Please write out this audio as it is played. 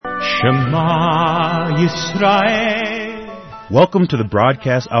Shema Yisrael. Welcome to the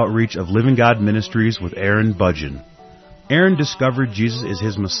broadcast outreach of Living God Ministries with Aaron Budgeon. Aaron discovered Jesus is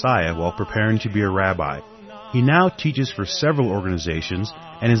his Messiah while preparing to be a rabbi. He now teaches for several organizations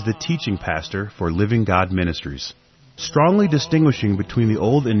and is the teaching pastor for Living God Ministries. Strongly distinguishing between the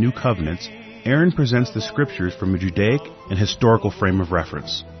Old and New Covenants, Aaron presents the Scriptures from a Judaic and historical frame of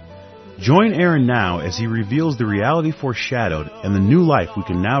reference. Join Aaron now as he reveals the reality foreshadowed and the new life we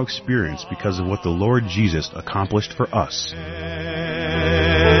can now experience because of what the Lord Jesus accomplished for us.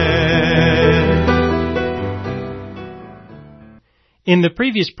 In the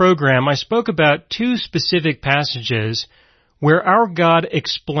previous program, I spoke about two specific passages where our God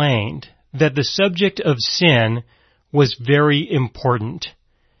explained that the subject of sin was very important.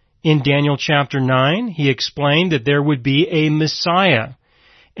 In Daniel chapter 9, he explained that there would be a Messiah,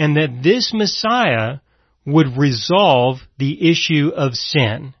 and that this Messiah would resolve the issue of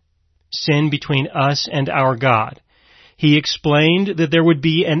sin between us and our God. He explained that there would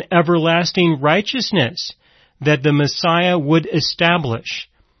be an everlasting righteousness that the Messiah would establish,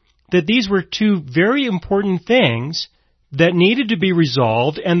 that these were two very important things that needed to be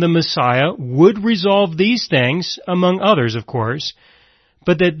resolved, and the Messiah would resolve these things, among others, of course,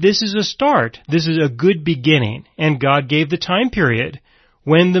 but that this is a start, this is a good beginning, and God gave the time period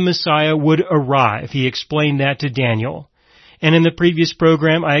when the Messiah would arrive. He explained that to Daniel. And in the previous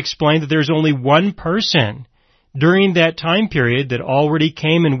program, I explained that there's only one person during that time period that already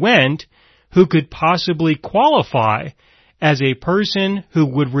came and went who could possibly qualify as a person who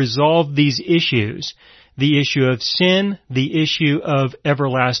would resolve these issues, the issue of sin, the issue of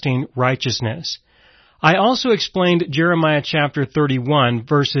everlasting righteousness. I also explained Jeremiah chapter 31,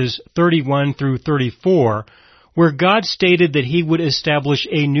 verses 31 through 34, where God stated that He would establish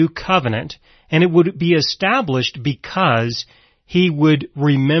a new covenant, and it would be established because He would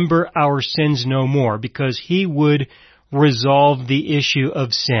remember our sins no more, because He would resolve the issue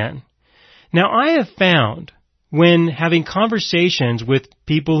of sin. Now, I have found, when having conversations with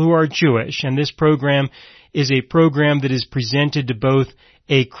people who are Jewish, and this program is a program that is presented to both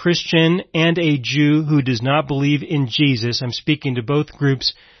a Christian and a Jew who does not believe in Jesus, I'm speaking to both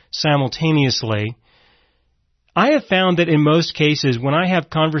groups simultaneously, I have found that in most cases, when I have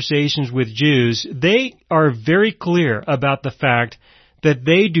conversations with Jews, they are very clear about the fact that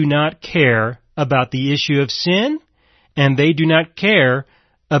they do not care about the issue of sin, and they do not care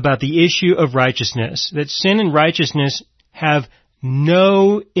about the issue of righteousness, that sin and righteousness have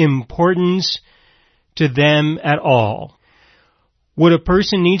no importance to them at all. What a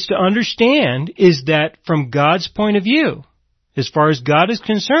person needs to understand is that from God's point of view, as far as God is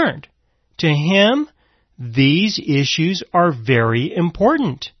concerned, to Him, these issues are very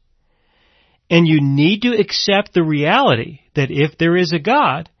important. And you need to accept the reality that if there is a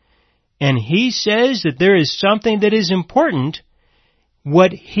God, and He says that there is something that is important,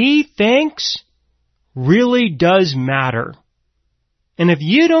 what He thinks really does matter. And if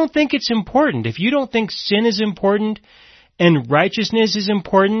you don't think it's important, if you don't think sin is important and righteousness is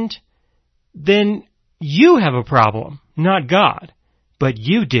important, then you have a problem, not God, but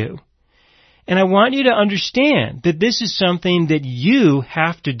you do. And I want you to understand that this is something that you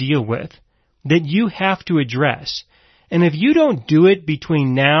have to deal with, that you have to address. And if you don't do it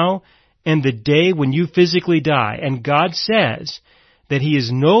between now and the day when you physically die, and God says that He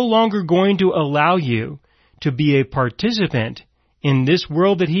is no longer going to allow you to be a participant in this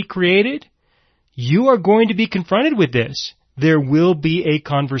world that He created, you are going to be confronted with this. There will be a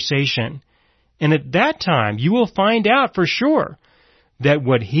conversation. And at that time, you will find out for sure that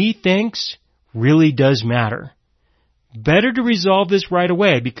what He thinks really does matter. Better to resolve this right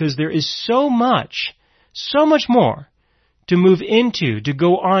away, because there is so much more to move into, to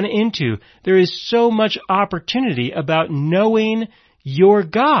go on into. There is so much opportunity about knowing your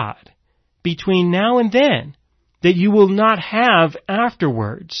God between now and then that you will not have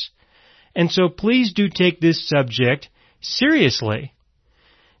afterwards. And so please do take this subject seriously.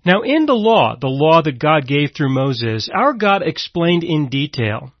 Now, in the law that God gave through Moses, our God explained in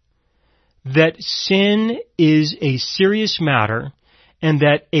detail that sin is a serious matter and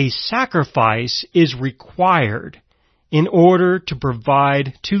that a sacrifice is required in order to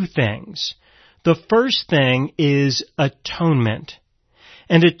provide two things. The first thing is atonement.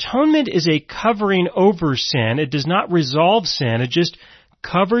 And atonement is a covering over sin. It does not resolve sin. It just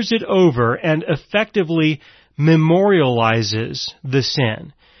covers it over and effectively memorializes the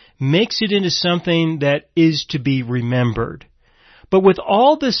sin, makes it into something that is to be remembered. But with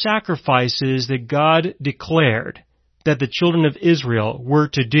all the sacrifices that God declared that the children of Israel were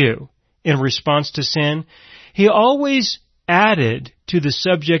to do in response to sin, He always added to the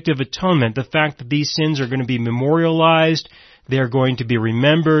subject of atonement, the fact that these sins are going to be memorialized, they're going to be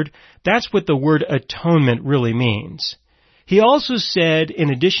remembered. That's what the word atonement really means. He also said, in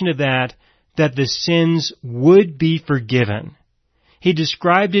addition to that the sins would be forgiven. He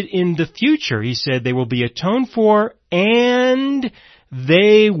described it in the future. He said they will be atoned for and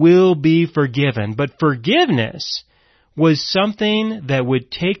they will be forgiven. But forgiveness was something that would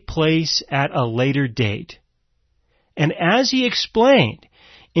take place at a later date. And as he explained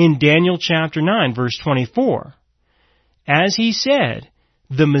in Daniel chapter 9, verse 24, as he said,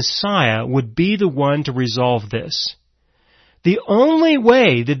 the Messiah would be the one to resolve this. The only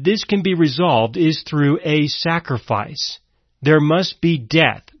way that this can be resolved is through a sacrifice. There must be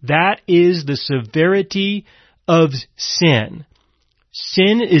death. That is the severity of sin.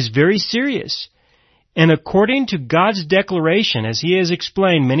 Sin is very serious. And according to God's declaration, as He has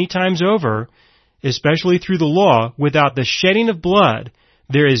explained many times over, especially through the law, without the shedding of blood,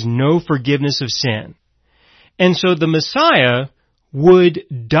 there is no forgiveness of sin. And so the Messiah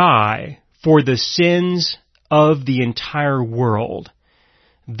would die for the sins of the entire world.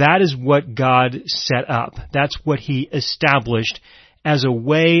 That is what God set up. That's what He established as a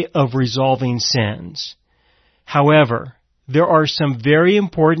way of resolving sins. However, there are some very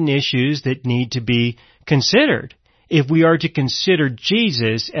important issues that need to be considered if we are to consider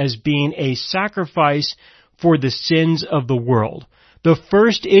Jesus as being a sacrifice for the sins of the world. The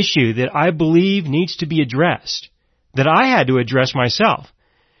first issue that I believe needs to be addressed, that I had to address myself,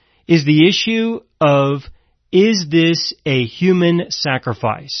 is the issue of, is this a human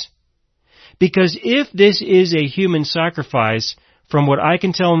sacrifice? Because if this is a human sacrifice, from what I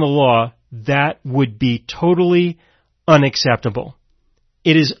can tell in the law, that would be totally unacceptable.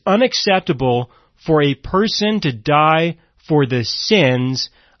 It is unacceptable for a person to die for the sins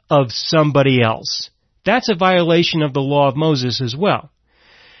of somebody else. That's a violation of the law of Moses as well.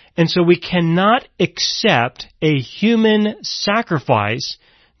 And so we cannot accept a human sacrifice.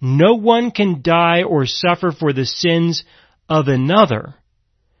 No one can die or suffer for the sins of another.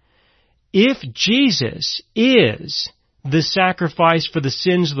 If Jesus is the sacrifice for the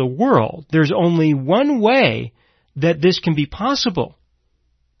sins of the world, there's only one way that this can be possible.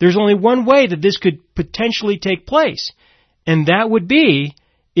 There's only one way that this could potentially take place, and that would be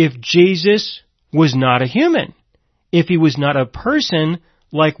if Jesus was not a human, if He was not a person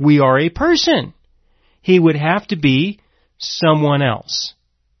like we are a person. He would have to be someone else.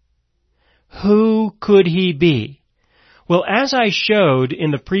 Who could He be? Well, as I showed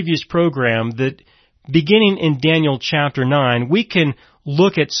in the previous program, that beginning in Daniel chapter 9, we can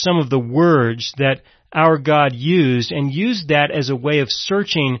look at some of the words that our God used and used that as a way of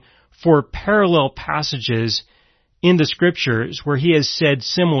searching for parallel passages in the Scriptures where He has said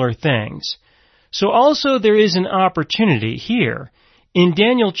similar things. So also there is an opportunity here. In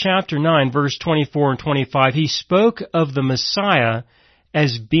Daniel chapter 9, verse 24 and 25, He spoke of the Messiah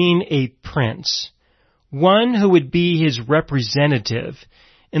as being a prince, one who would be His representative,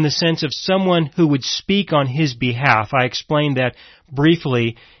 in the sense of someone who would speak on His behalf. I explained that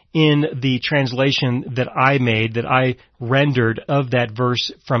briefly in the translation that I made, that I rendered of that verse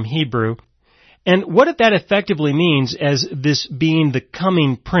from Hebrew. And what that effectively means as this being the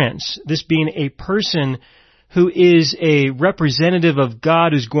coming prince, this being a person who is a representative of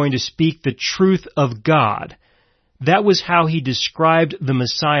God who's going to speak the truth of God. That was how He described the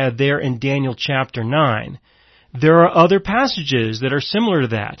Messiah there in Daniel chapter 9. There are other passages that are similar to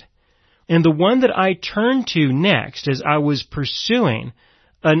that. And the one that I turned to next as I was pursuing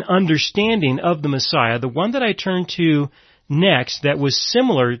an understanding of the Messiah, the one that I turned to next that was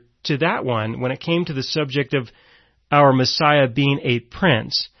similar to that one when it came to the subject of our Messiah being a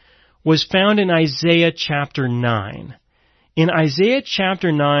prince, was found in Isaiah chapter 9. In Isaiah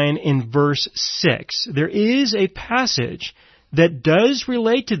chapter 9 in verse 6, there is a passage that does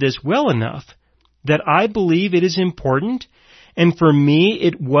relate to this well enough that I believe it is important, and for me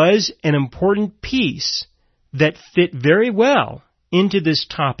it was an important piece that fit very well into this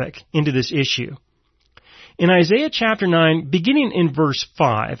topic, into this issue. In Isaiah chapter 9, beginning in verse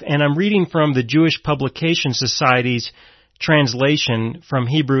 5, and I'm reading from the Jewish Publication Society's translation from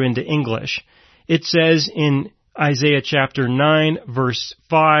Hebrew into English, it says in Isaiah chapter 9, verse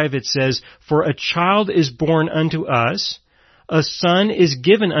 5, it says, "For a child is born unto us, a son is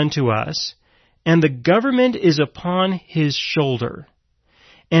given unto us, and the government is upon His shoulder.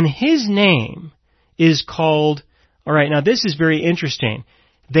 And His name is called..." All right, now this is very interesting.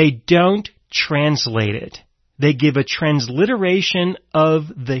 They don't translate it. They give a transliteration of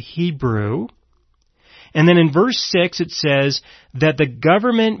the Hebrew. And then in verse 6 it says that the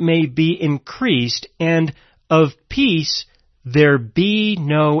government may be increased, and of peace there be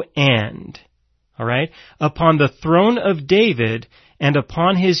no end. All right? Upon the throne of David and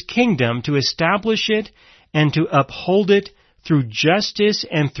upon his kingdom, to establish it and to uphold it through justice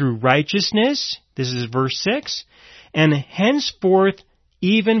and through righteousness. This is verse 6. And henceforth,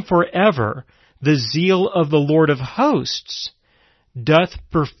 even forever, the zeal of the Lord of hosts doth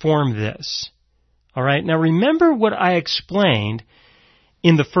perform this. All right? Now remember what I explained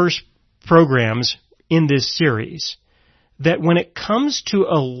in the first programs in this series, that when it comes to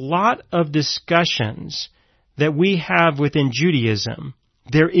a lot of discussions that we have within Judaism,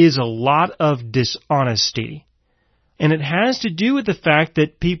 there is a lot of dishonesty. And it has to do with the fact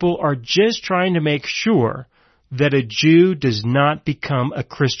that people are just trying to make sure that a Jew does not become a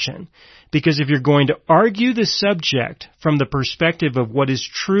Christian. Because if you're going to argue the subject from the perspective of what is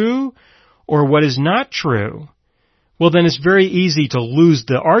true or what is not true, well, then it's very easy to lose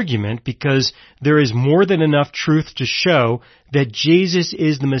the argument, because there is more than enough truth to show that Jesus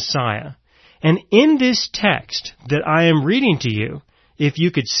is the Messiah. And in this text that I am reading to you, if you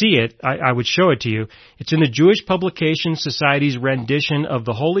could see it, I would show it to you. It's in the Jewish Publication Society's rendition of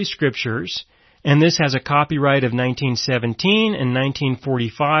the Holy Scriptures, and this has a copyright of 1917 and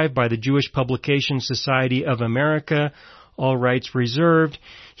 1945 by the Jewish Publication Society of America, all rights reserved.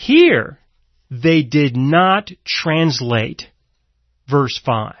 Here, they did not translate verse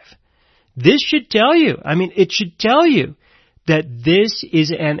 5. This should tell you, it should tell you that this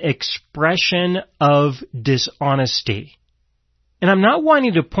is an expression of dishonesty. And I'm not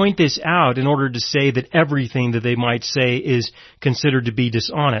wanting to point this out in order to say that everything that they might say is considered to be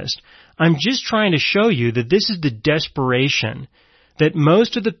dishonest. I'm just trying to show you that this is the desperation that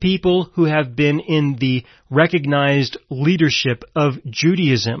most of the people who have been in the recognized leadership of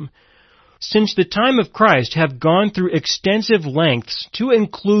Judaism since the time of Christ have gone through extensive lengths to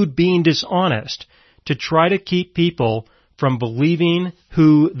include being dishonest to try to keep people from believing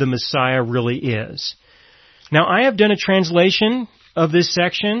who the Messiah really is. Now, I have done a translation of this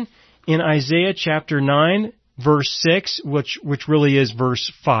section in Isaiah chapter 9, verse 6, which really is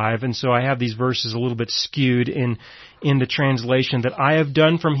verse 5, and so I have these verses a little bit skewed in the translation that I have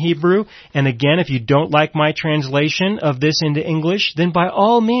done from Hebrew. And again, if you don't like my translation of this into English, then by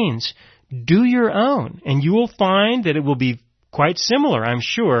all means, do your own, and you will find that it will be quite similar, I'm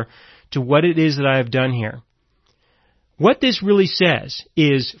sure, to what it is that I have done here. What this really says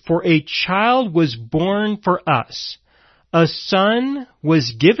is, for a child was born for us, a son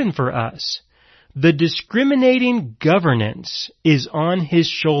was given for us, the discriminating governance is on his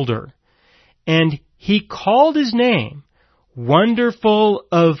shoulder, and he called his name Wonderful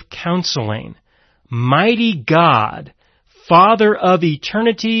of Counseling, Mighty God, Father of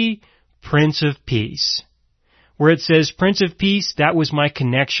Eternity, Prince of Peace. Where it says Prince of Peace, that was my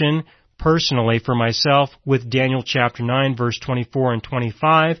connection personally for myself with Daniel chapter 9, verse 24 and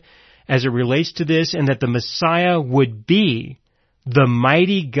 25, as it relates to this, and that the Messiah would be the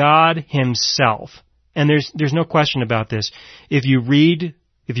mighty God himself. And there's no question about this. If you read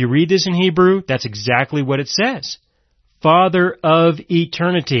this in Hebrew, that's exactly what it says. Father of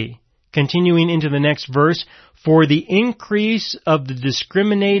eternity. Continuing into the next verse, for the increase of the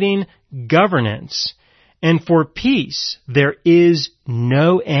discriminating governance, and for peace there is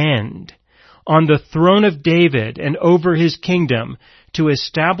no end, on the throne of David and over his kingdom, to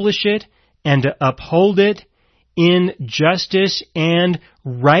establish it and to uphold it in justice and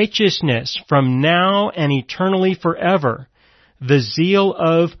righteousness from now and eternally forever. The zeal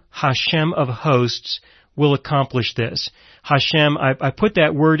of Hashem of hosts will accomplish this. Hashem, I put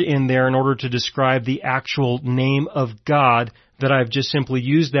that word in there in order to describe the actual name of God, that I've just simply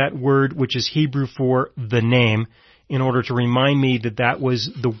used that word, which is Hebrew for the name, in order to remind me that that was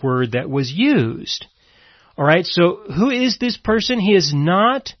the word that was used. Alright, so who is this person? Who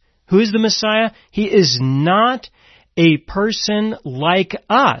is the Messiah? He is not a person like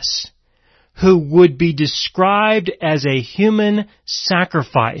us who would be described as a human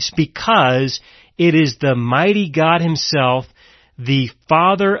sacrifice, because it is the mighty God himself, the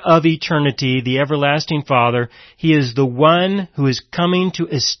Father of eternity, the everlasting Father. He is the one who is coming to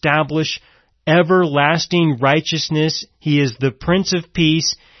establish everlasting righteousness. He is the Prince of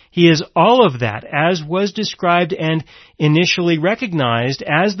Peace. He is all of that, as was described and initially recognized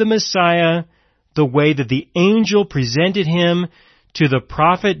as the Messiah, the way that the angel presented him to the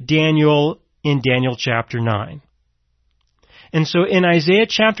prophet Daniel in Daniel chapter 9. And so in Isaiah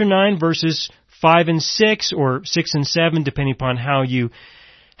chapter 9, verses 5 and 6, or 6 and 7, depending upon how you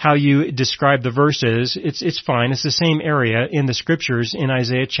describe the verses, it's fine. It's the same area in the scriptures in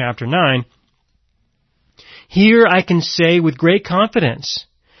Isaiah chapter 9. Here I can say with great confidence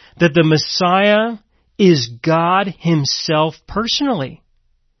that the Messiah is God Himself personally.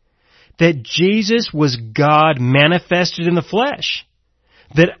 That Jesus was God manifested in the flesh.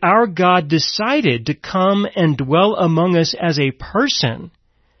 That our God decided to come and dwell among us as a person.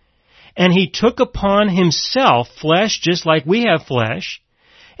 And He took upon Himself flesh just like we have flesh.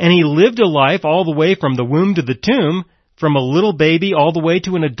 And He lived a life all the way from the womb to the tomb, from a little baby all the way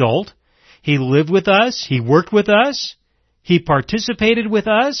to an adult. He lived with us. He worked with us. He participated with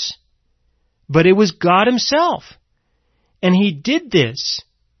us. But it was God Himself. And He did this.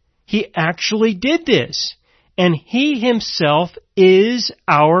 He actually did this. And He Himself is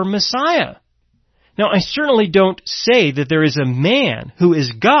our Messiah. Now, I certainly don't say that there is a man who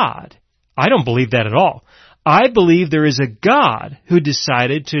is God. I don't believe that at all. I believe there is a God who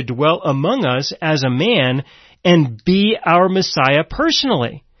decided to dwell among us as a man and be our Messiah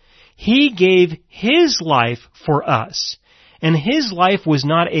personally. He gave His life for us. And His life was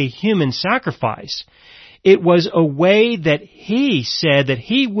not a human sacrifice. It was a way that He said that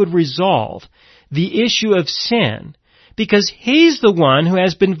He would resolve the issue of sin, because He's the one who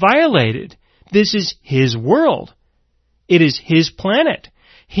has been violated. This is His world. It is His planet.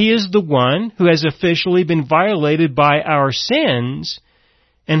 He is the one who has officially been violated by our sins,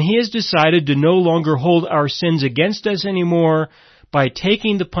 and He has decided to no longer hold our sins against us anymore by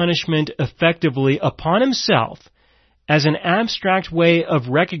taking the punishment effectively upon Himself as an abstract way of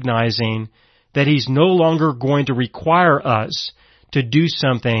recognizing that He's no longer going to require us to do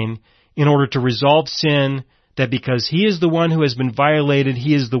something in order to resolve sin, that because He is the one who has been violated,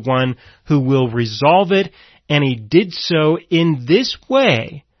 He is the one who will resolve it, and He did so in this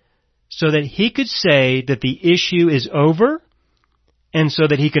way so that He could say that the issue is over, and so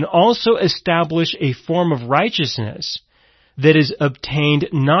that He can also establish a form of righteousness that is obtained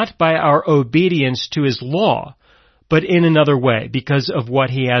not by our obedience to His law, but in another way, because of what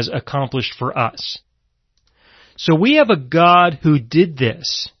He has accomplished for us. So we have a God who did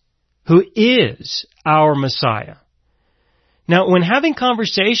this, who is our Messiah. Now, when having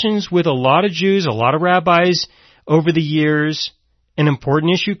conversations with a lot of Jews, a lot of rabbis over the years, an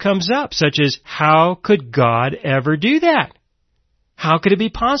important issue comes up, such as, how could God ever do that? How could it be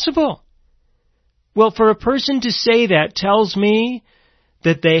possible? Well, for a person to say that tells me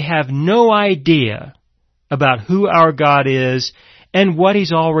that they have no idea about who our God is and what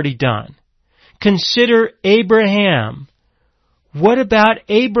He's already done. Consider Abraham. What about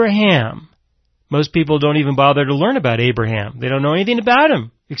Abraham? Most people don't even bother to learn about Abraham. They don't know anything about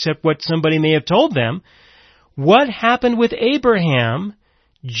him except what somebody may have told them. What happened with Abraham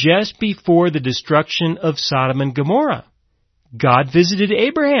just before the destruction of Sodom and Gomorrah? God visited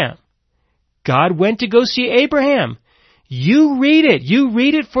Abraham. God went to go see Abraham. You read it. You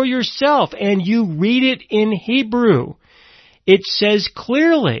read it for yourself, and you read it in Hebrew. It says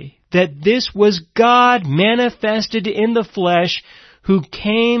clearly that this was God manifested in the flesh who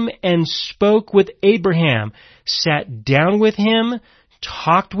came and spoke with Abraham, sat down with him,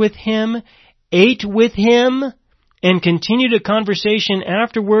 talked with him, ate with him, and continued a conversation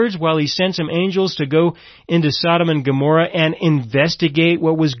afterwards while He sent some angels to go into Sodom and Gomorrah and investigate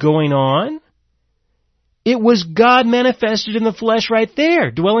what was going on. It was God manifested in the flesh right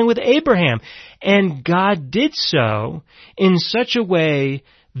there, dwelling with Abraham. And God did so in such a way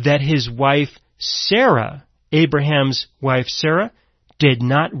that His wife Sarah, Abraham's wife Sarah, did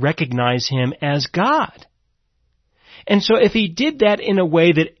not recognize Him as God. And so if He did that in a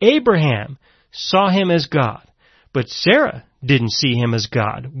way that Abraham saw Him as God, but Sarah didn't see Him as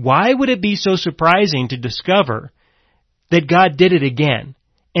God, why would it be so surprising to discover that God did it again?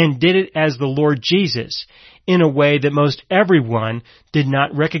 And did it as the Lord Jesus, in a way that most everyone did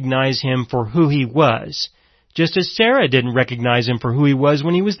not recognize Him for who He was, just as Sarah didn't recognize Him for who He was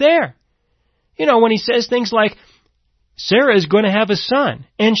when He was there. You know, when He says things like, Sarah is going to have a son,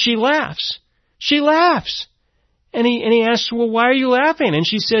 and she laughs. She laughs. And he asks, well, why are you laughing? And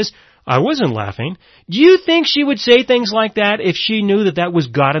she says, I wasn't laughing. Do you think she would say things like that if she knew that that was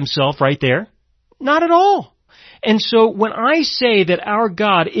God Himself right there? Not at all. And so when I say that our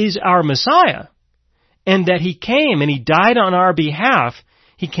God is our Messiah, and that He came and He died on our behalf,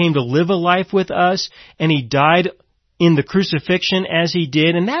 He came to live a life with us, and He died in the crucifixion as He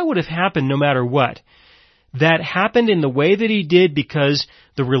did, and that would have happened no matter what. That happened in the way that He did because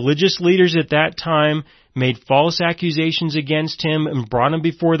the religious leaders at that time made false accusations against Him and brought Him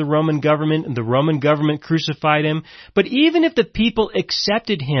before the Roman government, and the Roman government crucified Him. But even if the people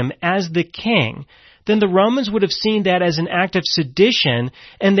accepted Him as the king, then the Romans would have seen that as an act of sedition,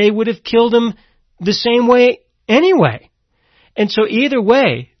 and they would have killed Him the same way anyway. And so either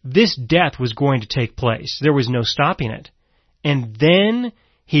way, this death was going to take place. There was no stopping it. And then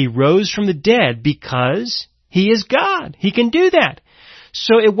He rose from the dead because He is God. He can do that.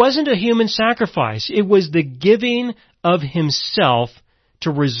 So it wasn't a human sacrifice. It was the giving of Himself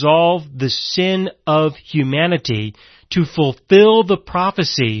to resolve the sin of humanity, to fulfill the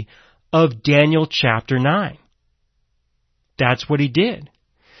prophecy of Daniel chapter 9. That's what He did.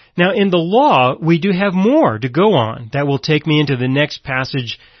 Now, in the law, we do have more to go on. That will take me into the next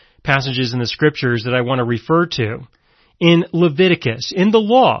passages in the Scriptures that I want to refer to. In Leviticus, in the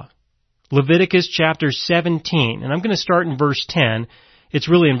law, Leviticus chapter 17, and I'm going to start in verse 10. It's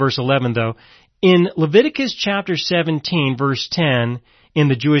really in verse 11, though. In Leviticus chapter 17, verse 10, in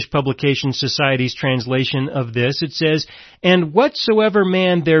the Jewish Publication Society's translation of this, it says, "And whatsoever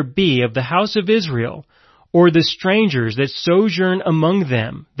man there be of the house of Israel, or the strangers that sojourn among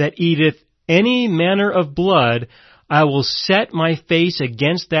them, that eateth any manner of blood, I will set my face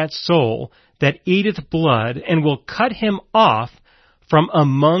against that soul that eateth blood, and will cut him off from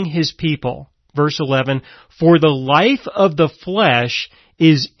among his people." Verse 11, "For the life of the flesh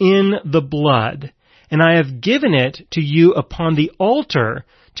is in the blood, and I have given it to you upon the altar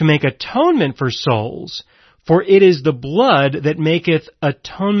to make atonement for souls, for it is the blood that maketh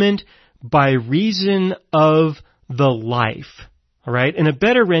atonement by reason of the life." All right? And a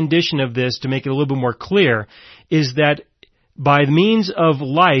better rendition of this, to make it a little bit more clear, is that by means of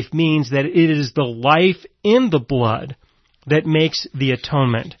life means that it is the life in the blood that makes the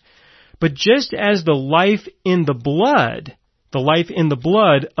atonement. But just as the life in the blood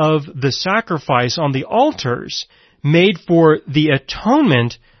of the sacrifice on the altars made for the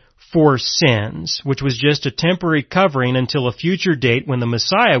atonement for sins, which was just a temporary covering until a future date when the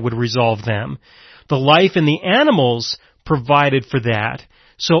Messiah would resolve them, the life in the animals provided for that.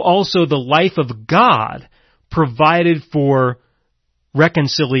 So also the life of God provided for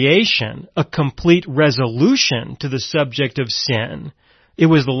reconciliation, a complete resolution to the subject of sin. It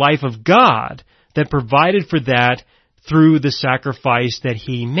was the life of God that provided for that through the sacrifice that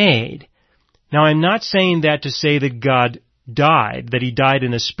He made. Now, I'm not saying that to say that God died, that He died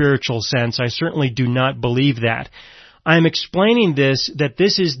in a spiritual sense. I certainly do not believe that. I'm explaining this, that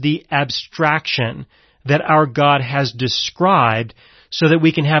this is the abstraction that our God has described so that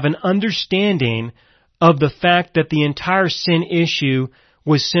we can have an understanding of the fact that the entire sin issue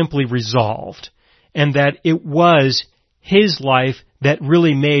was simply resolved, and that it was His life that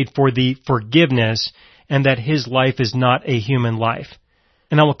really made for the forgiveness, and that His life is not a human life.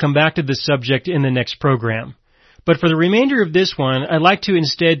 And I will come back to this subject in the next program. But for the remainder of this one, I'd like to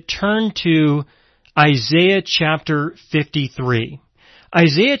instead turn to Isaiah chapter 53.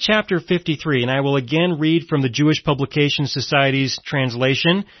 Isaiah chapter 53, and I will again read from the Jewish Publication Society's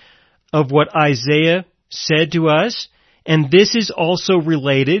translation of what Isaiah said to us, and this is also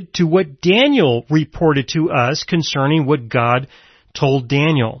related to what Daniel reported to us concerning what God told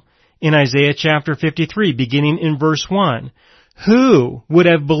Daniel. In Isaiah chapter 53, beginning in verse 1, "Who would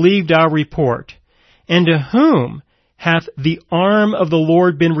have believed our report? And to whom hath the arm of the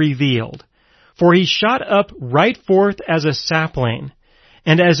Lord been revealed? For He shot up right forth as a sapling,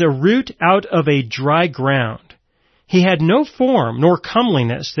 and as a root out of a dry ground. He had no form nor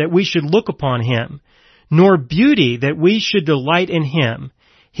comeliness that we should look upon Him, nor beauty that we should delight in Him.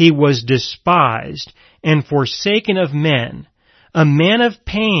 He was despised and forsaken of men, a man of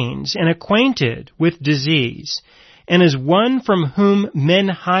pains and acquainted with disease, and as one from whom men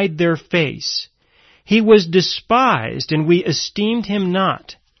hide their face. He was despised, and we esteemed Him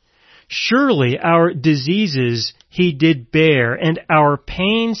not. Surely our diseases He did bear, and our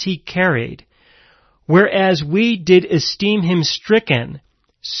pains He carried. Whereas we did esteem Him stricken,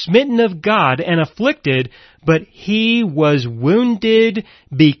 smitten of God, and afflicted, but He was wounded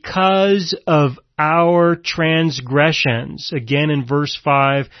because of our transgressions." Again in verse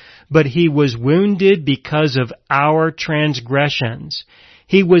 5, "But He was wounded because of our transgressions.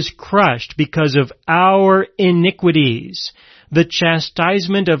 He was crushed because of our iniquities. The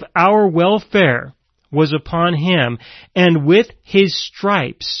chastisement of our welfare was upon Him, and with His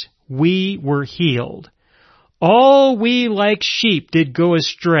stripes we were healed. All we like sheep did go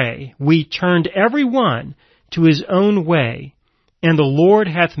astray. We turned every one to his own way, and the Lord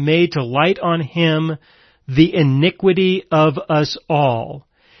hath made to light on Him the iniquity of us all.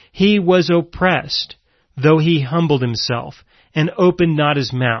 He was oppressed, though He humbled Himself, and opened not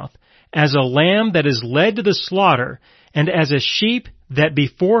His mouth, as a lamb that is led to the slaughter, and as a sheep that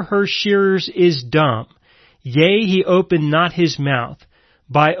before her shearers is dumb. Yea, He opened not His mouth.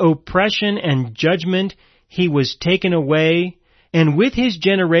 By oppression and judgment He was taken away. And with His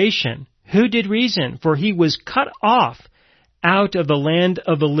generation, who did reason? For He was cut off out of the land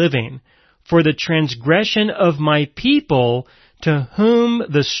of the living. For the transgression of my people to whom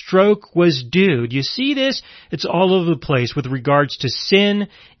the stroke was due. Do you see this? It's all over the place with regards to sin,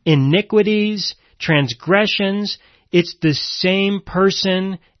 iniquities, transgressions. It's the same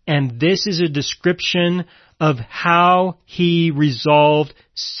person, and this is a description of how he resolved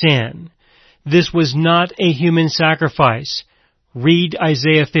sin. This was not a human sacrifice. Read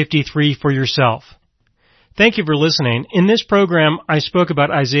Isaiah 53 for yourself. Thank you for listening. In this program, I spoke about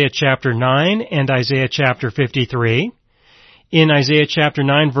Isaiah chapter 9 and Isaiah chapter 53. In Isaiah chapter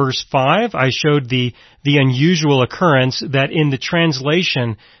 9 verse 5, I showed the unusual occurrence that in the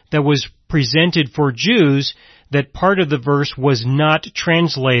translation that was presented for Jews, that part of the verse was not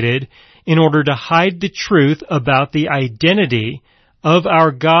translated in order to hide the truth about the identity of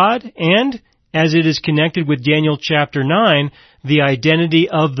our God and, as it is connected with Daniel chapter 9, the identity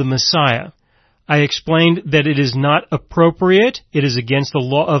of the Messiah. I explained that it is not appropriate, it is against the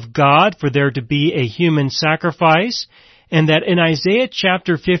law of God for there to be a human sacrifice, and that in Isaiah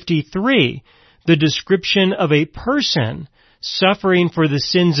chapter 53, the description of a person suffering for the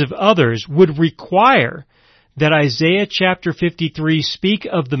sins of others would require that Isaiah chapter 53 speak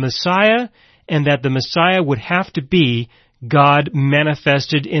of the Messiah, and that the Messiah would have to be God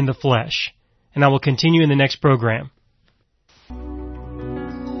manifested in the flesh. And I will continue in the next program.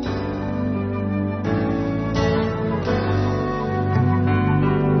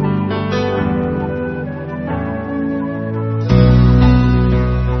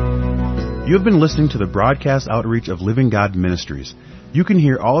 You have been listening to the broadcast outreach of Living God Ministries. You can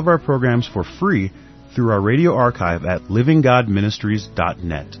hear all of our programs for free through our radio archive at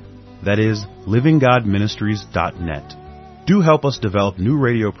livinggodministries.net. That is, livinggodministries.net. Do help us develop new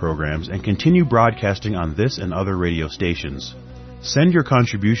radio programs and continue broadcasting on this and other radio stations. Send your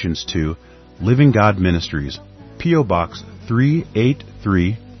contributions to Living God Ministries, P.O. Box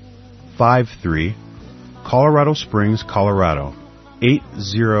 38353, Colorado Springs, Colorado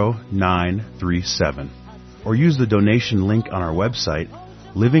 80937, or use the donation link on our website,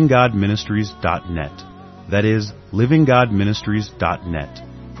 livinggodministries.net. That is,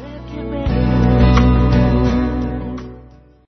 livinggodministries.net.